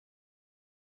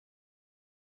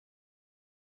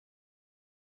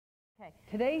Okay.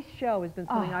 Today's show has been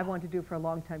something I've wanted to do for a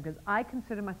long time because I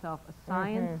consider myself a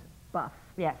science buff.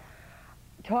 Yes.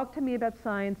 Talk to me about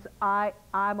science.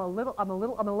 I'm a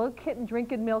little kitten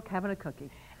drinking milk, having a cookie.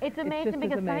 It's amazing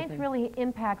because science really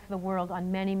impacts the world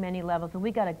on many, many levels. And we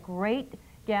got a great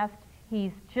guest.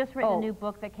 He's just written a new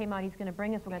book that came out. He's going to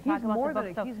bring us. We're going to talk about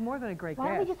the book. He's more than a great guest.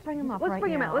 Why don't we just bring him up Let's right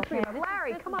bring him now? out. Let's bring Okay. him out.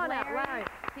 Larry, come on out, Larry.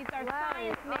 He's our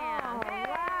science man. Oh, Hey,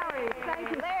 Larry, thank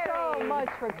you Larry. so much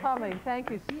for coming. Thank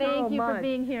you so much. Thank you for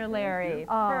being here, Larry.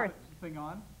 First. Thing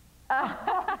on?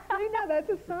 See, now that's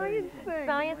a science thing.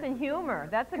 Science and humor.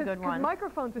 That's a good one. Because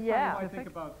microphones are Yeah. I think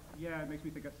about, it makes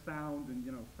me think of sound and,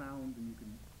 sound and you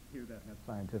can hear that and that's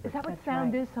scientific. Is that what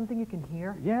sound is? Something you can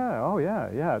hear? Yeah, oh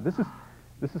yeah.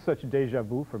 This is such a deja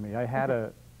vu for me. I had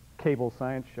a cable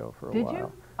science show for a while. Did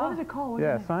you? What was it called?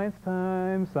 Yeah, Science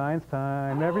Time, Science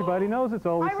Time. Everybody knows it's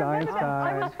always Science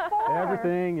Time. I was 4.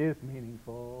 Everything is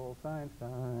meaningful. Science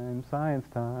Time, Science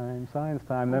Time, Science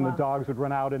Time. Then the dogs would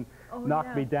run out and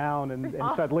knock me down and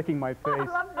start licking my face. I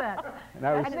love that. And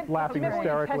I was laughing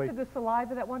hysterically. You tested the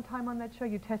saliva that one time on that show?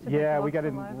 You tested we got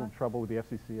in a little trouble with the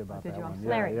FCC about that one.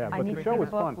 Larry, yeah, I but need the to show see was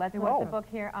the book. fun. Let's watch the book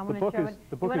here. I want to show it.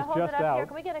 The book is hold just it up out. here?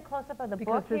 Can we get a close-up of the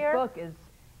because book here? This book is...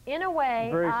 In a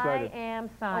Way, I Am Oh,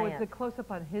 Science. it's a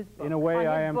close-up on his book. In a Way,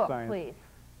 I Am book, Science. Please.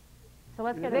 So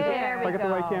let's get There there. we If I got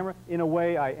the right go. camera. In a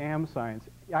Way, I Am Science.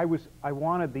 I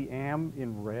wanted the am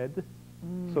in red,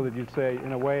 so that you'd say,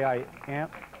 in a way, I am.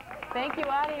 Thank you,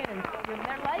 audience.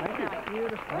 They're liking it.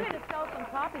 Beautiful. We're going to sell some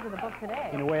copies of the book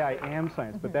today. In a Way, I Am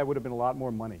Science, but that would have been a lot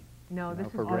more money. No, this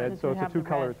is for red. So it's a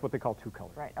two-color. red. It's what they call two-color.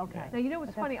 Right, okay. Now, you know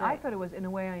what's But that's funny? I great. thought it was In a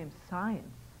Way, I Am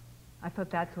Science. I thought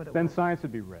that's what it Then was. science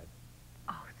would be red.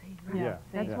 Oh, see, Yeah.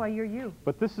 That's why you're you.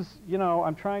 But this is,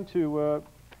 I'm trying to.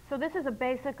 So this is a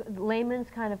basic layman's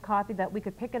kind of copy that we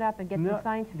could pick it up and get some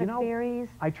scientific theories?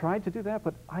 I tried to do that,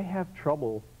 but I have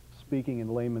trouble speaking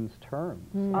in layman's terms.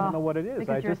 I don't know what it is.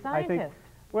 Because you're a scientist.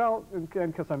 Well,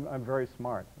 because I'm very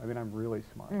smart. I mean, I'm really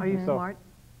smart. Are you smart?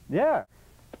 Yeah.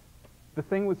 The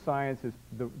thing with science is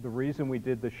the reason we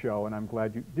did the show, and I'm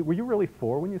glad you... Were you really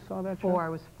 4 when you saw that show? 4, I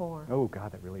was 4. Oh,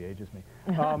 God, that really ages me.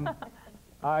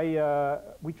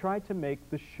 We tried to make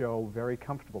the show very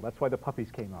comfortable. That's why the puppies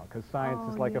came out, because science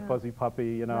is like a fuzzy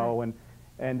puppy,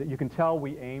 and you can tell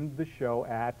we aimed the show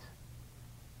at...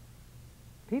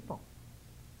 People.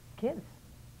 Kids.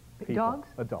 People. Dogs?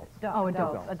 Adults. Oh,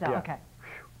 adults. Yeah. Okay.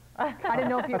 I didn't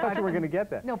know if you... I thought you were going to get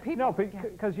that. No, people. No,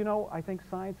 because, I think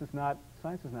science is not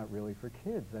really for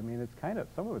kids. I mean, it's kind of,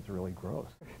 some of it's really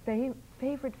gross.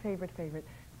 Favorite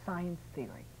science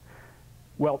theory?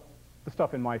 Well, the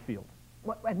stuff in my field.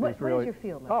 What is your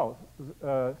field?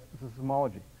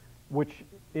 Seismology, which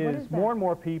is more and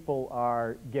more people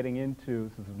are getting into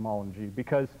seismology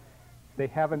because they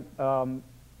haven't, a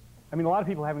lot of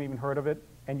people haven't even heard of it,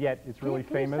 and yet it's really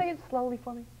famous. Can you say it slowly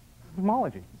for me?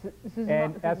 Seismology.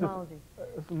 And as a Seismology.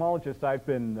 seismologist, I've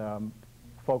been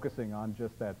focusing on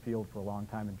just that field for a long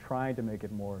time and trying to make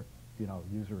it more,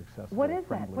 user accessible. What is that?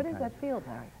 friendly What is kind that field,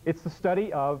 Larry? It's the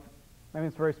study of,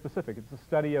 it's very specific. It's the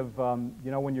study of,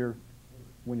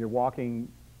 when you're walking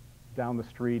down the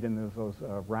street and there's those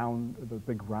the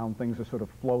big round things are sort of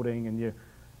floating and you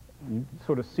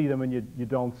sort of see them and you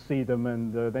don't see them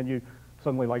and then you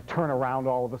suddenly like turn around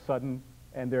all of a sudden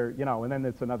and they're, and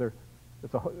then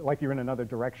like you're in another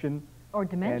direction. Or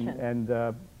dimension.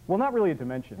 Well, not really a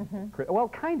dimension. Well,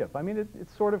 kind of.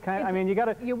 It's sort of kind of. You got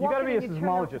to be a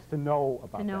seismologist to know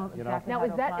about that. Exactly Now,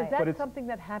 is that it's something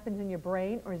that happens in your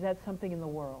brain, or is that something in the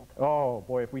world? Oh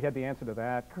boy, if we had the answer to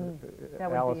that, That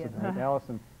would Alison, be it.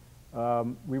 Alison,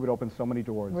 we would open so many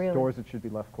doors. Really? Doors that should be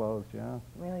left closed. Yeah.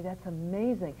 Really, that's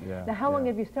amazing. Yeah, Now, how long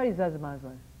have you studied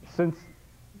seismology? Since.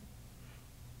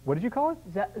 What did you call it?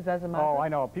 Seismology. Oh, I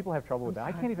know. People have trouble with that.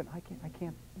 I can't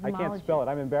spell it.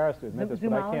 I'm embarrassed to admit this,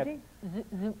 but I can't.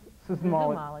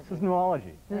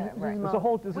 Seismology.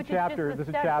 There's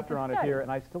a chapter on it here,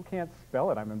 and I still can't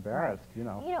spell it. I'm embarrassed.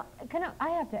 I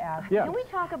have to ask. Yeah. Can we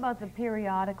talk about the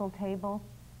periodical table?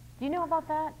 Do you know about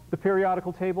that? The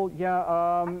periodical table, yeah.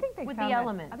 I think they with found the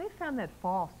elements. They found that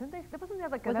false, didn't they? Wasn't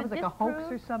that like Was that it was like a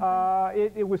hoax or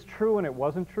something? It was true and it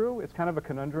wasn't true. It's kind of a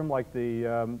conundrum. Like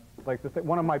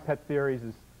one of my pet theories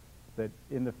is that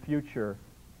in the future,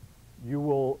 you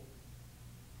will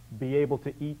be able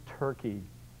to eat turkey,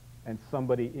 and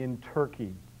somebody in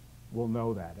Turkey will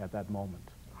know that at that moment.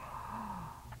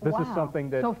 This is something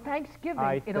that So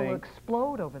Thanksgiving, it'll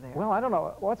explode over there. Well, I don't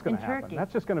know what's going to happen. Turkey.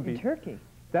 That's just going to be in Turkey.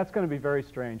 That's going to be very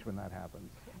strange when that happens.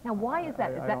 Now, why is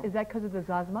that? Is that because of the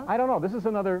seismology? I don't know. This is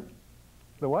another.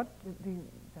 The what? The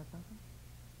seismology?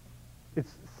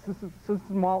 It's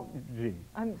seismology.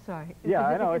 I'm sorry. Yeah,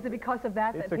 I know. Is it because of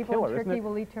that that people in Turkey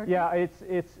will eat turkey? Yeah,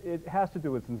 it has to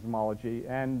do with seismology,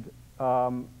 and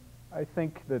I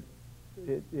think that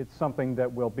it's something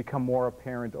that will become more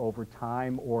apparent over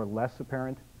time or less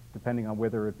apparent, depending on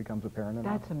whether it becomes apparent or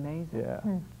not. That's amazing. Yeah.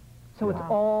 So it's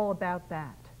all about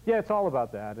that. Yeah, it's all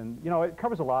about that, and you know, it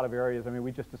covers a lot of areas. I mean,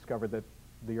 we just discovered that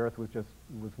the Earth was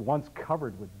once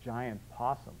covered with giant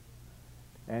possum,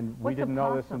 and we didn't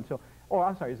know this until. Oh,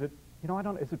 I'm sorry. Is it? You know, I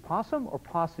don't. Is it possum or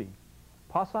posse?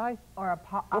 Possi? Or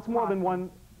What's more than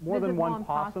one? More than one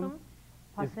possum?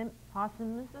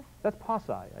 Possum is this? That's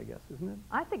possi, I guess, isn't it?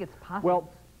 I think it's possum. Well,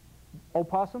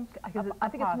 opossums? I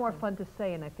think it's more fun to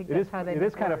say, and I think It that's is. how they. It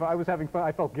is kind of. I was having fun.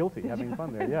 I felt guilty having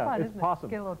fun there. Yeah, fun, it's isn't it? possum.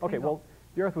 Get a little Okay, tingle. well,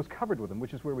 the Earth was covered with them,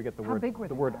 which is where we get the How word. big were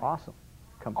The they? word awesome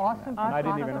comes Awesome. from that, and I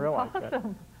didn't even realize that.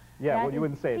 Possum. Yeah, well, you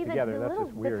wouldn't say it see, together. The That's little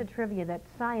just bits weird. of trivia that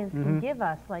science can give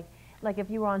us, like if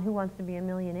you were on Who Wants to Be a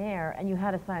Millionaire and you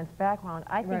had a science background,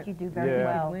 I think you do very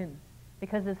well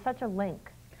because there's such a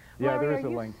link. Yeah, Larry, there is a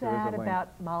are you link. There is a sad link.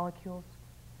 about molecules?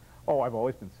 Oh, I've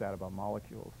always been sad about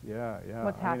molecules. Yeah, yeah.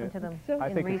 What's I mean, happened to them I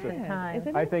in think it's recent times?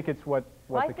 I think it's what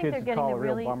Well, I the think kids they're call getting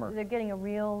a real bummer. They're getting a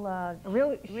real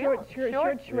Short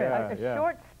shrimp. Yeah, a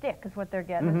short stick is what they're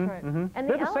getting. That's right. And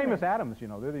They're the same elements. as atoms, you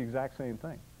know. They're the exact same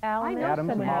thing. I know Atoms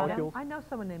and someone. molecules. I know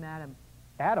someone named Adam.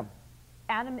 Atom.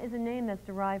 Atom is a name that's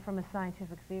derived from a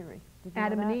scientific theory. Did you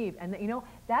Adam know and that? Eve, and you know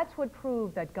that's what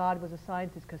proved that God was a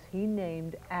scientist because He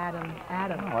named Adam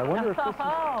Adam. Oh, I wonder if this is.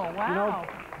 Oh, wow.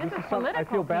 You know, this is some, I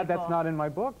political, feel bad people. that's not in my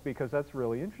book because that's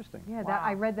really interesting. Yeah, Wow.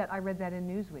 I read that in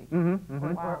Newsweek.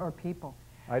 Or People.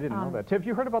 I didn't know that. Have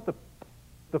you heard about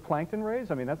the plankton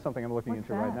rays? I mean, that's something I'm looking What's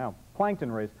into right that? now.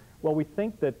 Plankton rays. Well, we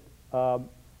think that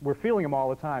we're feeling them all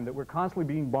the time, that we're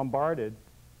constantly being bombarded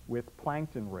with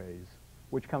plankton rays,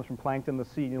 which comes from plankton, the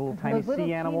sea, little tiny Those little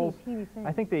sea animals. teeny things.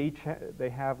 I think they each they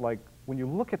have like, when you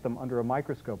look at them under a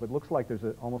microscope, it looks like there's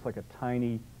almost like a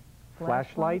tiny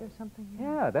flashlight. or something.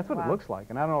 Yeah, that's what it looks like.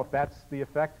 And I don't know if that's the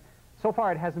effect. So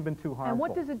far, it hasn't been too harmful. And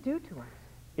what does it do to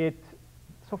us?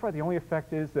 So far, the only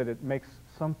effect is that it makes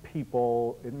some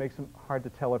people, it makes them hard to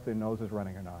tell if their nose is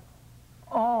running or not.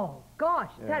 Oh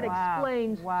gosh, that Wow.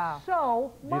 explains Wow.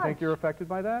 so much. Do you think you're affected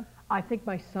by that? I think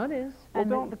my son is. Well, And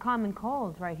don't- the common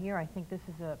colds right here, I think this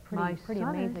is a My pretty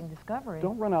son is. amazing discovery.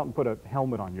 Don't run out and put a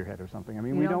helmet on your head or something. I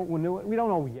mean, we don't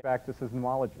know yet. Back to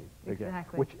seismology again,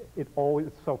 Exactly. which it's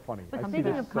so funny. But I see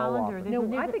speaking this of so colander, often. there's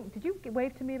No, a- I think. Did you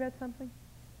wave to me about something?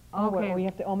 Oh, Okay, well, we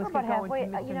have to almost we're get about going halfway.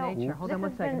 to Mr. Nature. Hold this on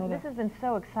one has second. been- Hold This on. has been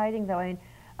so exciting, though. I mean,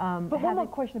 But one more having-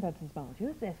 question about seismology.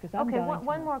 Let's ask, because I'm Okay, dying to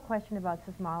one know. more question about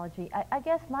seismology. I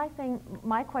guess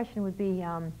my question would be,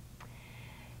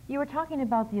 you were talking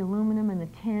about the aluminum and the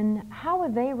tin. How are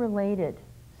they related?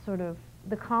 Sort of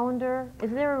the colander.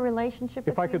 Is there a relationship?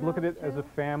 If I between could look at those it as two? a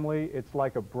family, it's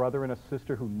like a brother and a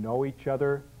sister who know each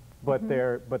other, but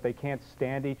they can't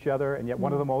stand each other, and yet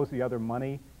one of them owes the other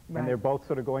money, and they're both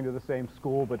sort of going to the same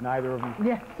school, but neither of them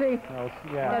Yeah, see, knows.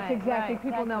 Yeah. that's exactly. right. People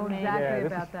That's know amazing. exactly Yeah,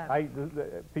 this about is,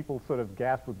 that. people sort of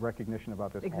gasp with recognition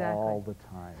about this Exactly. all the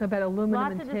time. So about aluminum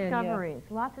Lots and of tin. Yeah. discoveries.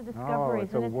 Lots of Oh, discoveries,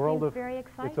 it's and a it world seems of very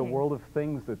exciting. it's a world of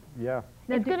things that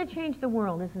It's going to change the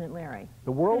world, isn't it, Larry?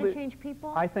 the It's world. going to change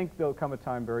people. I think there'll come a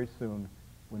time very soon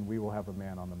when we will have a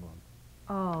man on the moon.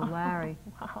 Oh, Larry.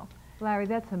 Wow. Larry,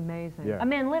 that's amazing. Yeah. A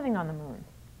man living on the moon,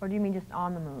 or do you mean just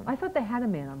on the moon? I thought they had a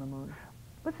man on the moon.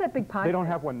 What's that big podcast? They don't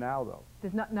have one now, though.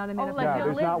 There's not a man Oh, up like there. he'll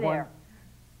there's live not there. one.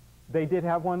 They did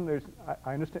have one.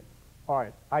 I understand. All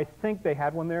right. I think they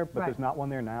had one there, but Right. there's not one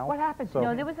there now. What happened to So,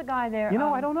 No, there was a guy there. You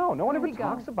know, I don't know. No one where ever did he go?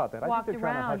 talks about that. I think Walked they're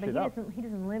trying to around, hush but it up. he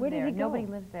doesn't live Where did there. he go? Nobody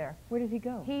lives there. Where did he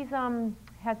go? He's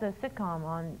has a sitcom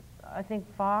on, I think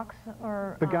Fox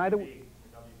or The guy that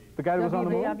was on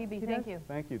the moon. WB. He Thank does? you.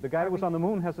 Thank you. The guy that was on the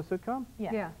moon has a sitcom.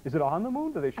 Yeah. Is it on the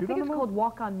moon? Do they I shoot think on the it's moon? called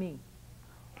Walk on Me.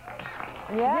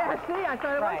 Yeah. see, I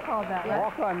thought it Right. was called that. Yeah.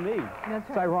 Walk on me. That's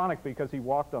It's right. ironic because he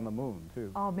walked on the moon too.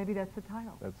 Oh, maybe that's the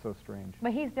title. That's so strange.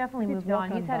 But he's definitely It's moved walk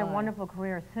on. on He's had a by. wonderful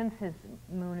career since his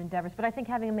moon endeavors. But I think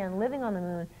having a man living on the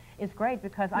moon is great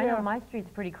because I know my street's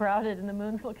pretty crowded and the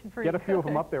moon's looking pretty Get a few of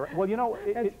them good. up there. Well, you know,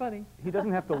 That's funny. he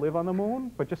doesn't have to live on the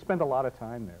moon, but just spend a lot of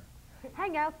time there.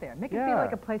 Hang out there. Make it Yeah. feel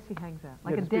like a place he hangs out.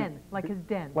 Like Yeah, a just be- den. Like his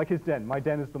den. Like his den. My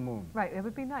den is the moon. Right, it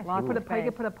would be nice. Lots You of could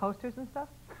space. put up posters and stuff.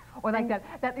 Or like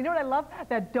that, you know what I love?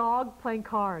 That dog playing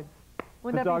cards.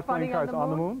 Wouldn't The that dog be funny playing cards on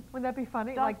the moon? Wouldn't that be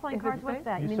funny? Dogs like, playing is it cards, the what's same?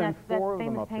 that? You You mean send that 4 of them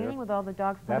famous up there. painting with all the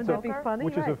dogs playing That's a- That'd be poker? funny,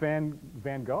 Which is a right.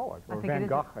 Van Gogh, I or think it Van is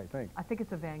Gogh, I think. I think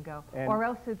it's a Van Gogh. And- Or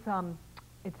else it's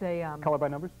a Color by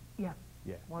numbers? yeah.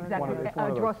 Yeah. One of Exactly. It's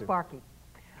one of Draw those two. Sparky.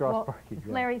 straw Well, sparky.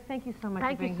 Yeah. Larry, thank you so much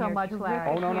Thank for being you so here. much, Terrific. Larry.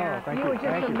 Oh, no, no, Yeah. thank You you. were just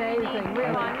Thank you. amazing,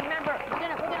 really. Come on, remember, we're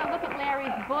gonna look at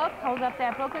Larry's book. Hold up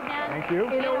that book again. Thank you.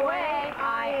 In a way,